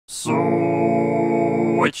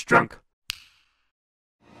Switchdrunk.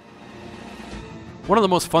 One of the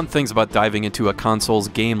most fun things about diving into a console's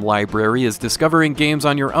game library is discovering games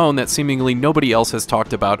on your own that seemingly nobody else has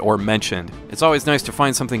talked about or mentioned. It's always nice to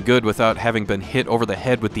find something good without having been hit over the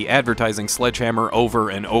head with the advertising sledgehammer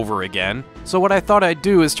over and over again. So what I thought I'd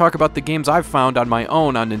do is talk about the games I've found on my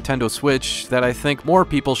own on Nintendo Switch that I think more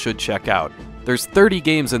people should check out. There's 30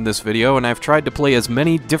 games in this video, and I've tried to play as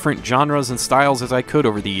many different genres and styles as I could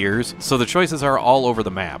over the years, so the choices are all over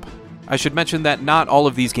the map. I should mention that not all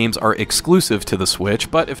of these games are exclusive to the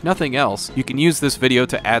Switch, but if nothing else, you can use this video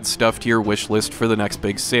to add stuff to your wish list for the next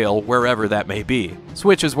big sale, wherever that may be.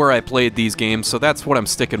 Switch is where I played these games, so that's what I'm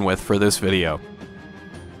sticking with for this video.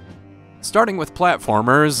 Starting with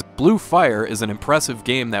platformers, Blue Fire is an impressive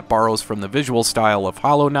game that borrows from the visual style of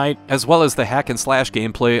Hollow Knight, as well as the hack-and-slash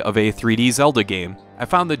gameplay of a 3D Zelda game. I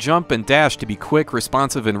found the jump and dash to be quick,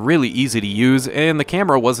 responsive, and really easy to use, and the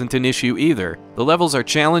camera wasn't an issue either. The levels are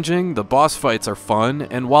challenging, the boss fights are fun,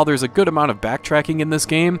 and while there's a good amount of backtracking in this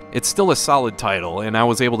game, it's still a solid title, and I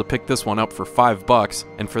was able to pick this one up for $5,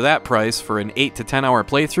 and for that price, for an 8 to 10 hour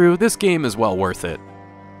playthrough, this game is well worth it.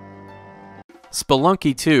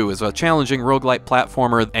 Spelunky 2 is a challenging roguelite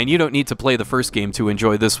platformer, and you don't need to play the first game to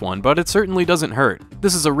enjoy this one, but it certainly doesn't hurt.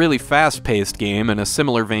 This is a really fast-paced game in a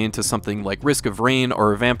similar vein to something like Risk of Rain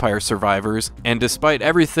or Vampire Survivors, and despite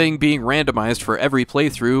everything being randomized for every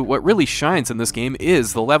playthrough, what really shines in this game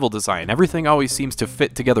is the level design. Everything always seems to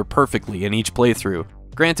fit together perfectly in each playthrough.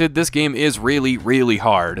 Granted, this game is really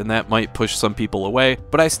hard, and that might push some people away,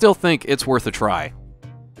 but I still think it's worth a try.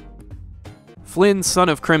 Flynn, Son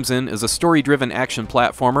of Crimson is a story-driven action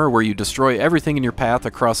platformer where you destroy everything in your path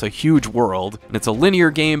across a huge world, and it's a linear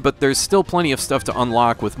game, but there's still plenty of stuff to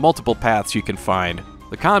unlock with multiple paths you can find.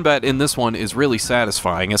 The combat in this one is really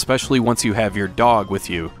satisfying, especially once you have your dog with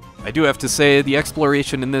you. I do have to say, the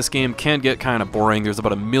exploration in this game can get kinda boring. There's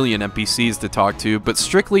about a million NPCs to talk to, but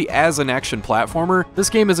strictly as an action platformer, this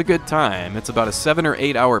game is a good time. It's about a 7 or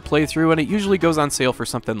 8 hour playthrough, and it usually goes on sale for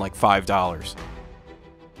something like $5.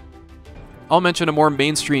 I'll mention a more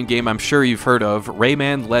mainstream game I'm sure you've heard of,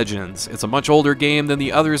 Rayman Legends. It's a much older game than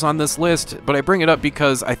the others on this list, but I bring it up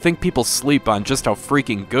because I think people sleep on just how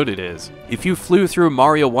freaking good it is. If you flew through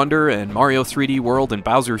Mario Wonder and Mario 3D World and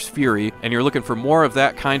Bowser's Fury, and you're looking for more of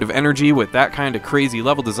that kind of energy with that kind of crazy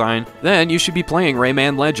level design, then you should be playing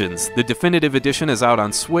Rayman Legends. The definitive edition is out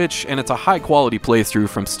on Switch, and it's a high-quality playthrough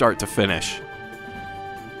from start to finish.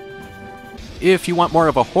 If you want more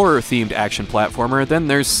of a horror-themed action platformer, then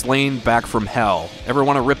there's Slain Back from Hell. Ever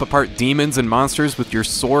want to rip apart demons and monsters with your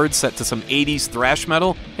sword set to some 80s thrash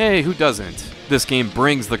metal? Hey, who doesn't? This game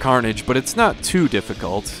brings the carnage, but it's not too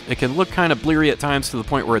difficult. It can look kind of bleary at times to the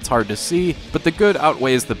point where it's hard to see, but the good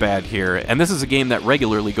outweighs the bad here, and this is a game that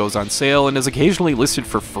regularly goes on sale and is occasionally listed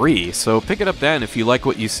for free, so pick it up then if you like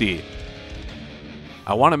what you see.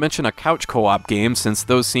 I want to mention a couch co-op game since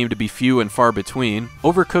those seem to be few and far between.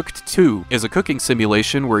 Overcooked 2 is a cooking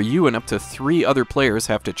simulation where you and up to 3 other players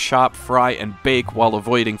have to chop, fry, and bake while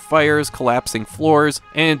avoiding fires, collapsing floors,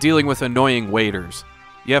 and dealing with annoying waiters.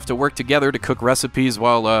 You have to work together to cook recipes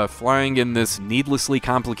while flying in this needlessly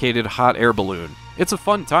complicated hot air balloon. It's a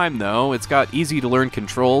fun time though, it's got easy to learn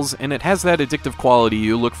controls, and it has that addictive quality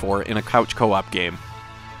you look for in a couch co-op game.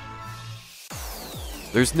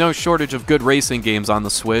 There's no shortage of good racing games on the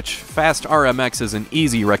Switch. Fast RMX is an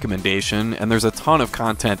easy recommendation, and there's a ton of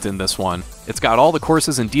content in this one. It's got all the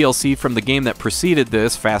courses and DLC from the game that preceded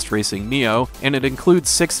this, Fast Racing Neo, and it includes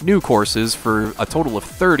 6 new courses for a total of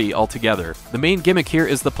 30 altogether. The main gimmick here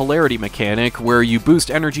is the polarity mechanic, where you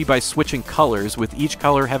boost energy by switching colors, with each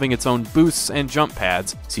color having its own boosts and jump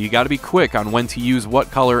pads, so you gotta be quick on when to use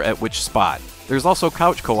what color at which spot. There's also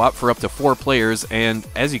couch co-op for up to 4 players, and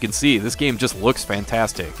as you can see, this game just looks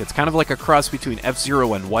fantastic. It's kind of like a cross between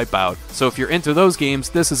F-Zero and Wipeout, so if you're into those games,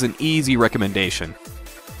 this is an easy recommendation.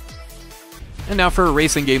 And now for a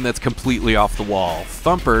racing game that's completely off the wall.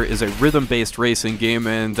 Thumper is a rhythm-based racing game,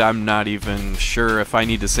 and I'm not even sure if I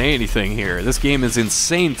need to say anything here. This game is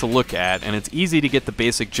insane to look at, and it's easy to get the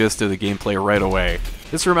basic gist of the gameplay right away.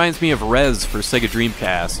 This reminds me of Rez for Sega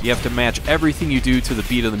Dreamcast. You have to match everything you do to the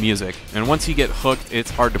beat of the music, and once you get hooked,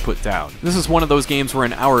 it's hard to put down. This is one of those games where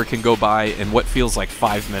an hour can go by in what feels like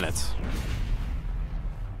 5 minutes.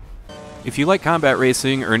 If you like combat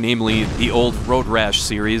racing, or namely the old Road Rash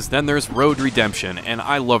series, then there's Road Redemption, and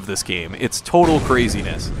I love this game. It's total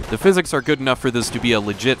craziness. The physics are good enough for this to be a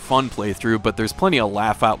legit fun playthrough, but there's plenty of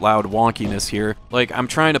laugh-out-loud wonkiness here. Like, I'm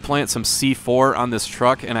trying to plant some C4 on this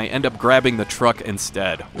truck, and I end up grabbing the truck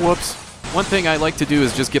instead. Whoops. One thing I like to do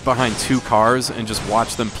is just get behind 2 cars and just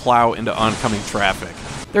watch them plow into oncoming traffic.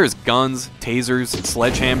 There's guns, tasers,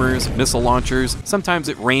 sledgehammers, missile launchers, sometimes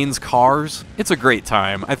it rains cars. It's a great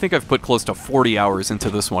time. I think I've put close to 40 hours into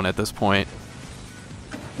this one at this point.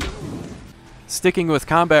 Sticking with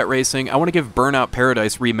combat racing, I want to give Burnout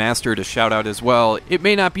Paradise Remastered a shout out as well. It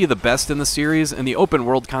may not be the best in the series, and the open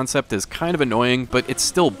world concept is kind of annoying, but it's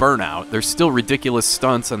still Burnout. There's still ridiculous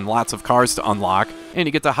stunts and lots of cars to unlock, and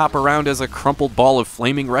you get to hop around as a crumpled ball of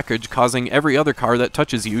flaming wreckage, causing every other car that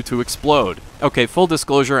touches you to explode. Okay, full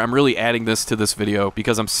disclosure, I'm really adding this to this video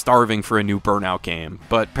because I'm starving for a new Burnout game,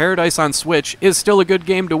 but Paradise on Switch is still a good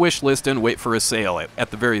game to wishlist and wait for a sale, at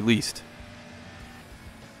the very least.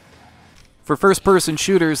 For first-person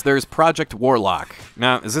shooters, there's Project Warlock.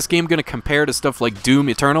 Now, is this game going to compare to stuff like Doom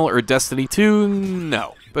Eternal or Destiny 2?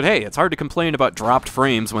 No. But hey, it's hard to complain about dropped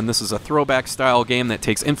frames when this is a throwback-style game that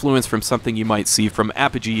takes influence from something you might see from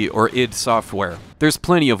Apogee or id Software. There's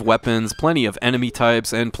plenty of weapons, plenty of enemy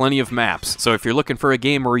types, and plenty of maps, so if you're looking for a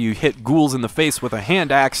game where you hit ghouls in the face with a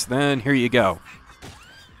hand axe, then here you go.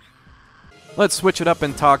 Let's switch it up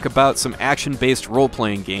and talk about some action-based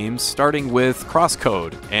role-playing games, starting with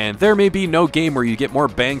CrossCode. And there may be no game where you get more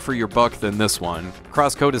bang for your buck than this one.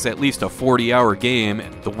 CrossCode is at least a 40-hour game,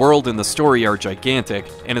 the world and the story are gigantic,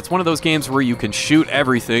 and it's one of those games where you can shoot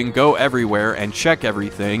everything, go everywhere, and check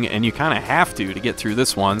everything, and you kinda have to get through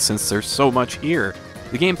this one since there's so much here.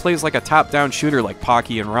 The game plays like a top-down shooter like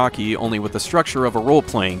Pocky and Rocky, only with the structure of a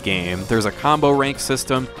role-playing game. There's a combo rank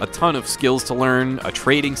system, a ton of skills to learn, a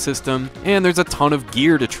trading system, and there's a ton of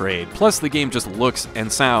gear to trade. Plus, the game just looks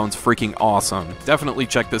and sounds freaking awesome. Definitely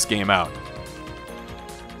check this game out.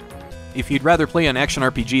 If you'd rather play an action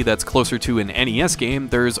RPG that's closer to an NES game,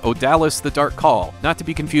 there's Odallus: The Dark Call, not to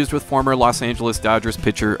be confused with former Los Angeles Dodgers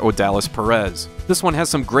pitcher Odallus Perez. This one has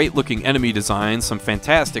some great looking enemy designs, some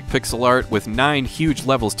fantastic pixel art, with 9 huge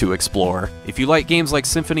levels to explore. If you like games like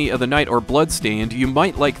Symphony of the Night or Bloodstained, you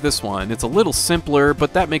might like this one. It's a little simpler,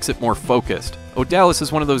 but that makes it more focused. Odallus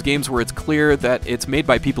is one of those games where it's clear that it's made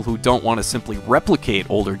by people who don't want to simply replicate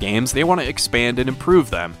older games, they want to expand and improve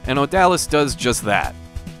them, and Odallus does just that.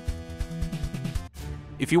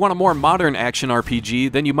 If you want a more modern action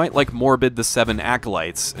RPG, then you might like Morbid: The Seven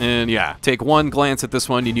Acolytes. And yeah, take one glance at this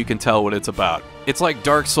one and you can tell what it's about. It's like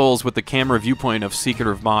Dark Souls with the camera viewpoint of Secret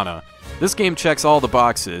of Mana. This game checks all the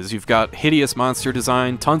boxes. You've got hideous monster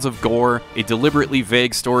design, tons of gore, a deliberately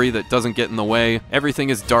vague story that doesn't get in the way.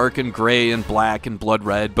 Everything is dark and gray and black and blood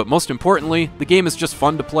red, but most importantly, the game is just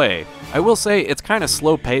fun to play. I will say it's kind of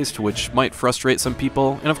slow-paced, which might frustrate some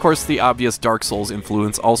people, and of course the obvious Dark Souls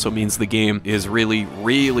influence also means the game is really,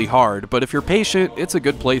 really hard, but if you're patient, it's a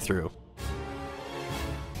good playthrough.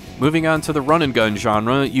 Moving on to the run-and-gun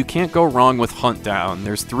genre, you can't go wrong with Huntdown.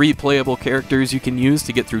 There's 3 playable characters you can use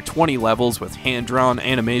to get through 20 levels with hand-drawn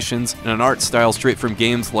animations and an art style straight from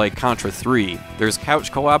games like Contra 3. There's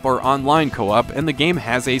couch co-op or online co-op, and the game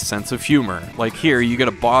has a sense of humor. Like here, you get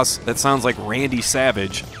a boss that sounds like Randy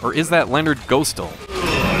Savage, or is that Leonard Ghostal?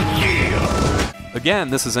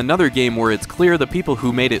 Again, this is another game where it's clear the people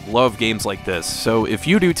who made it love games like this, so if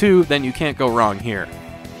you do too, then you can't go wrong here.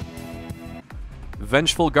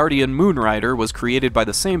 Vengeful Guardian Moonrider was created by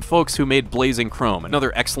the same folks who made Blazing Chrome,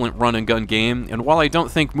 another excellent run-and-gun game, and while I don't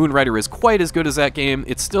think Moonrider is quite as good as that game,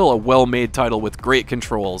 it's still a well-made title with great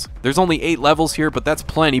controls. There's only 8 levels here, but that's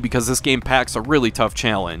plenty because this game packs a really tough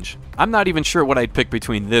challenge. I'm not even sure what I'd pick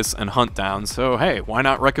between this and Huntdown, so hey, why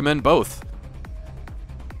not recommend both?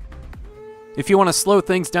 If you want to slow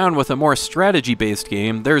things down with a more strategy-based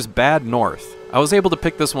game, there's Bad North. I was able to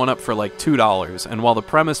pick this one up for like $2, and while the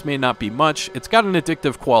premise may not be much, it's got an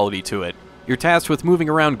addictive quality to it. You're tasked with moving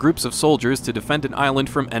around groups of soldiers to defend an island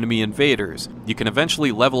from enemy invaders. You can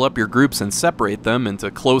eventually level up your groups and separate them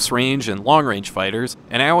into close-range and long-range fighters,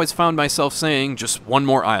 and I always found myself saying, just one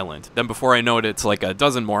more island. Then before I know it, it's like a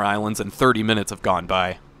dozen more islands and 30 minutes have gone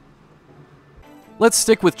by. Let's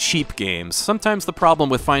stick with cheap games. Sometimes the problem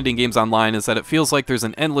with finding games online is that it feels like there's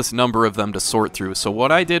an endless number of them to sort through, so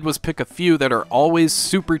what I did was pick a few that are always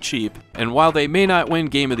super cheap, and while they may not win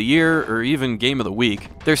Game of the Year or even Game of the Week,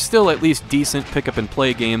 they're still at least decent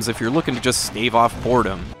pick-up-and-play games if you're looking to just stave off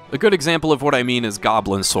boredom. A good example of what I mean is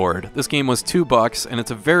Goblin Sword. This game was $2, and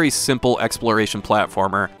it's a very simple exploration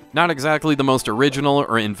platformer. Not exactly the most original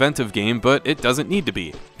or inventive game, but it doesn't need to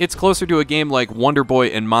be. It's closer to a game like Wonder Boy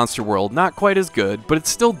and Monster World, not quite as good, but it's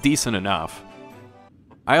still decent enough.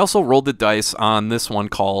 I also rolled the dice on this one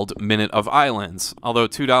called Minute of Islands, although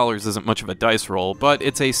 $2 isn't much of a dice roll, but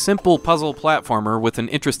it's a simple puzzle platformer with an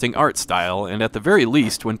interesting art style, and at the very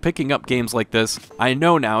least, when picking up games like this, I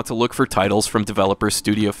know now to look for titles from developer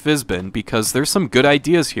Studio Fizbin, because there's some good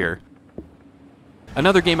ideas here.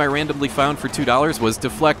 Another game I randomly found for $2 was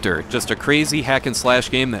Deflector, just a crazy hack and slash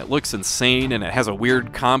game that looks insane and it has a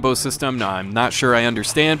weird combo system. Now, I'm not sure I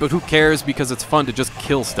understand, but who cares because it's fun to just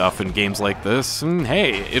kill stuff in games like this, and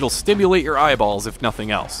hey, it'll stimulate your eyeballs if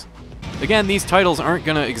nothing else. Again, these titles aren't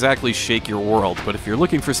gonna exactly shake your world, but if you're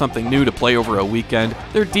looking for something new to play over a weekend,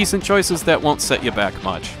 they're decent choices that won't set you back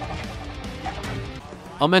much.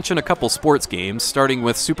 I'll mention a couple sports games, starting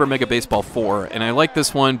with Super Mega Baseball 4, and I like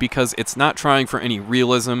this one because it's not trying for any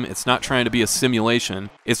realism, it's not trying to be a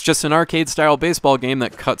simulation, it's just an arcade-style baseball game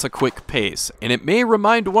that cuts a quick pace, and it may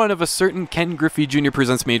remind one of a certain Ken Griffey Jr.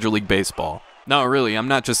 Presents Major League Baseball. No, really, I'm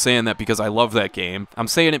not just saying that because I love that game, I'm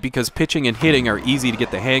saying it because pitching and hitting are easy to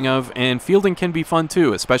get the hang of, and fielding can be fun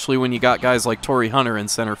too, especially when you got guys like Torrey Hunter in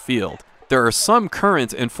center field. There are some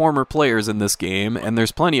current and former players in this game, and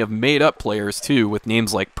there's plenty of made-up players too, with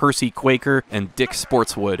names like Percy Quaker and Dick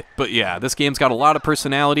Sportswood. But yeah, this game's got a lot of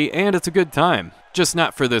personality, and it's a good time. Just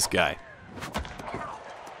not for this guy.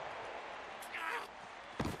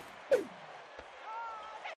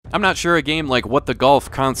 I'm not sure a game like What the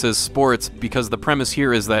Golf counts as sports because the premise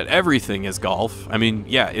here is that everything is golf. I mean,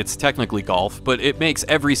 yeah, it's technically golf, but it makes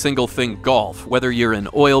every single thing golf. Whether you're an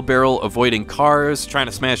oil barrel avoiding cars, trying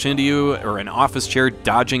to smash into you, or an office chair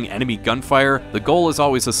dodging enemy gunfire, the goal is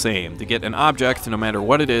always the same, to get an object, no matter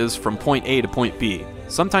what it is, from point A to point B.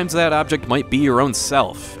 Sometimes that object might be your own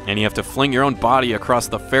self, and you have to fling your own body across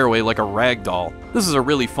the fairway like a rag doll. This is a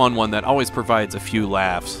really fun one that always provides a few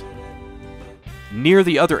laughs. Near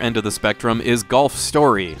the other end of the spectrum is Golf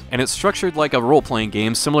Story, and it's structured like a role-playing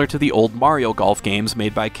game similar to the old Mario Golf games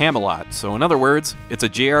made by Camelot. So in other words, it's a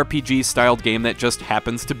JRPG-styled game that just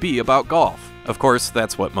happens to be about golf. Of course,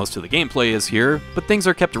 that's what most of the gameplay is here, but things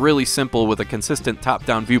are kept really simple with a consistent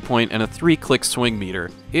top-down viewpoint and a 3-click swing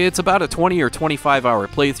meter. It's about a 20 or 25 hour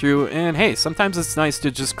playthrough, and hey, sometimes it's nice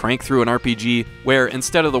to just crank through an RPG where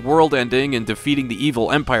instead of the world ending and defeating the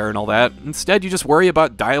evil empire and all that, instead you just worry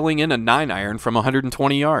about dialing in a 9-iron from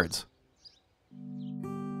 120 yards.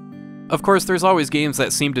 Of course, there's always games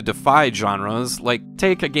that seem to defy genres, like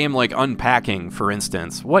take a game like Unpacking, for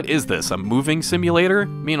instance. What is this, a moving simulator? I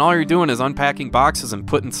mean, all you're doing is unpacking boxes and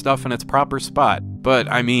putting stuff in its proper spot.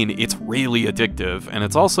 But, I mean, it's really addictive, and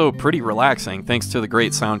it's also pretty relaxing thanks to the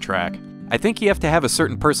great soundtrack. I think you have to have a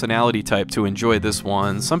certain personality type to enjoy this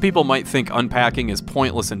one. Some people might think Unpacking is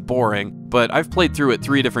pointless and boring, but I've played through it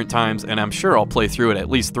 3 different times, and I'm sure I'll play through it at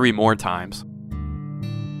least 3 more times.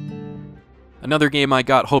 Another game I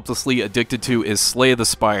got hopelessly addicted to is Slay the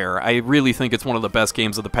Spire. I really think it's one of the best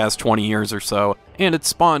games of the past 20 years or so, and it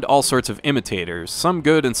spawned all sorts of imitators, some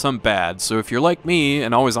good and some bad, so if you're like me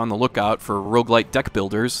and always on the lookout for roguelite deck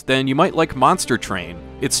builders, then you might like Monster Train.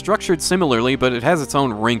 It's structured similarly, but it has its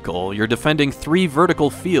own wrinkle. You're defending 3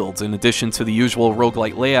 vertical fields in addition to the usual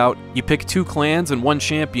roguelite layout. You pick 2 clans and 1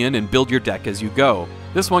 champion and build your deck as you go.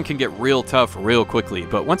 This one can get real tough real quickly,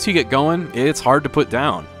 but once you get going, it's hard to put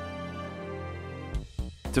down.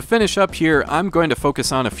 To finish up here, I'm going to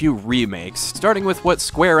focus on a few remakes, starting with what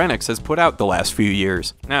Square Enix has put out the last few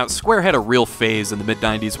years. Now, Square had a real phase in the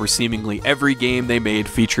mid-90s where seemingly every game they made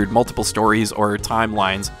featured multiple stories or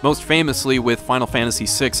timelines, most famously with Final Fantasy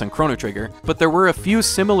VI and Chrono Trigger, but there were a few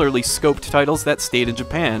similarly scoped titles that stayed in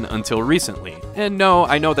Japan until recently. And no,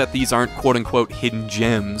 I know that these aren't quote-unquote hidden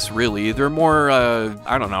gems, really. They're more,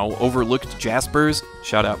 I don't know, overlooked Jaspers.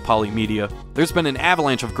 Shout out Polymedia. There's been an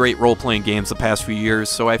avalanche of great role-playing games the past few years,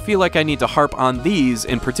 so I feel like I need to harp on these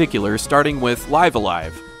in particular, starting with Live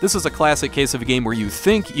Alive. This is a classic case of a game where you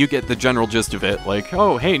think you get the general gist of it, like,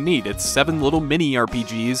 oh, hey, neat, it's 7 little mini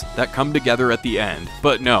RPGs that come together at the end.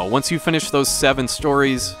 But no, once you finish those 7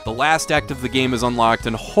 stories, the last act of the game is unlocked,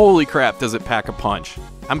 and holy crap, does it pack a punch.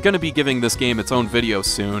 I'm going to be giving this game its own video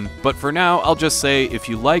soon, but for now, I'll just say if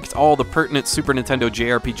you liked all the pertinent Super Nintendo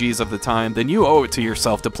JRPGs of the time, then you owe it to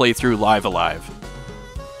yourself to play through Live Alive.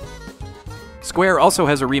 Square also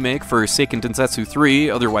has a remake for Seiken Densetsu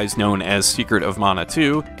 3, otherwise known as Secret of Mana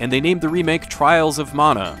 2, and they named the remake Trials of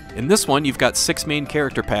Mana. In this one, you've got 6 main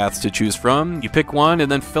character paths to choose from. You pick one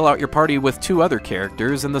and then fill out your party with 2 other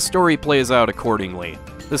characters, and the story plays out accordingly.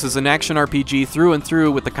 This is an action RPG through and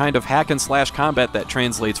through with the kind of hack-and-slash combat that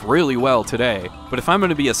translates really well today. But if I'm going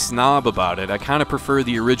to be a snob about it, I kind of prefer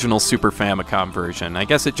the original Super Famicom version. I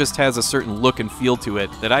guess it just has a certain look and feel to it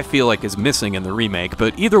that I feel like is missing in the remake,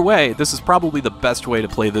 but either way, this is probably the best way to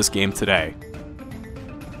play this game today.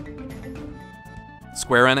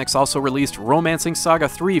 Square Enix also released Romancing Saga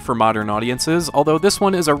 3 for modern audiences, although this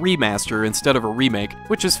one is a remaster instead of a remake,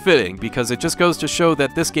 which is fitting because it just goes to show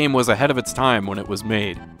that this game was ahead of its time when it was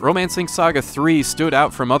made. Romancing Saga 3 stood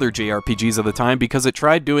out from other JRPGs of the time because it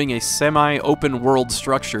tried doing a semi-open world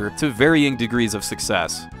structure to varying degrees of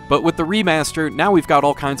success. But with the remaster, now we've got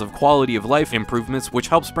all kinds of quality of life improvements, which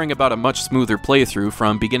helps bring about a much smoother playthrough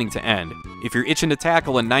from beginning to end. If you're itching to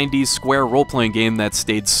tackle a 90s Square role-playing game that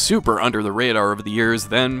stayed super under the radar over the years,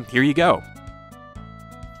 then here you go.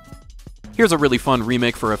 Here's a really fun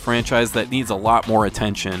remake for a franchise that needs a lot more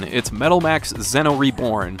attention. It's Metal Max Xeno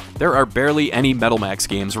Reborn. There are barely any Metal Max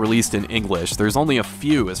games released in English. There's only a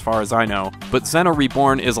few as far as I know, but Xeno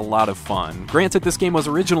Reborn is a lot of fun. Granted, this game was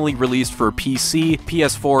originally released for PC,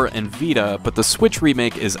 PS4, and Vita, but the Switch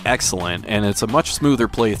remake is excellent, and it's a much smoother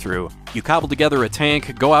playthrough. You cobble together a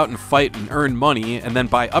tank, go out and fight and earn money, and then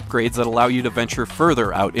buy upgrades that allow you to venture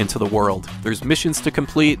further out into the world. There's missions to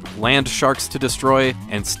complete, land sharks to destroy,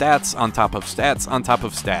 and stats on top of stats on top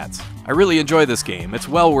of stats. I really enjoy this game. It's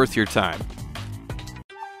well worth your time.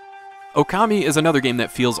 Okami is another game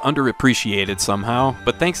that feels underappreciated somehow,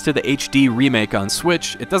 but thanks to the HD remake on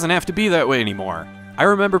Switch, it doesn't have to be that way anymore. I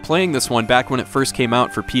remember playing this one back when it first came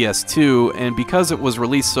out for PS2, and because it was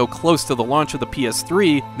released so close to the launch of the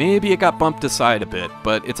PS3, maybe it got bumped aside a bit,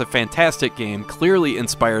 but it's a fantastic game, clearly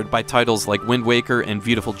inspired by titles like Wind Waker and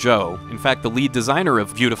Beautiful Joe. In fact, the lead designer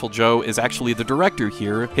of Beautiful Joe is actually the director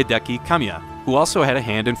here, Hideki Kamiya, who also had a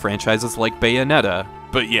hand in franchises like Bayonetta.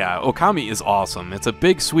 But yeah, Okami is awesome. It's a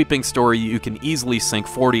big sweeping story you can easily sink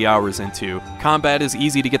 40 hours into. Combat is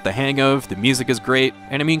easy to get the hang of, the music is great,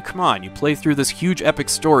 and I mean, come on, you play through this huge epic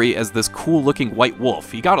story as this cool looking white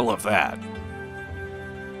wolf. You gotta love that.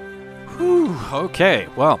 Whew, okay,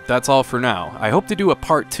 well, that's all for now. I hope to do a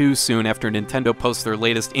part 2 soon after Nintendo posts their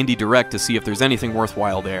latest Indie Direct to see if there's anything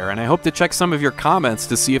worthwhile there, and I hope to check some of your comments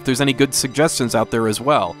to see if there's any good suggestions out there as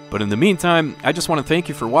well. But in the meantime, I just want to thank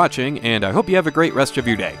you for watching, and I hope you have a great rest of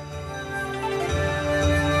your day.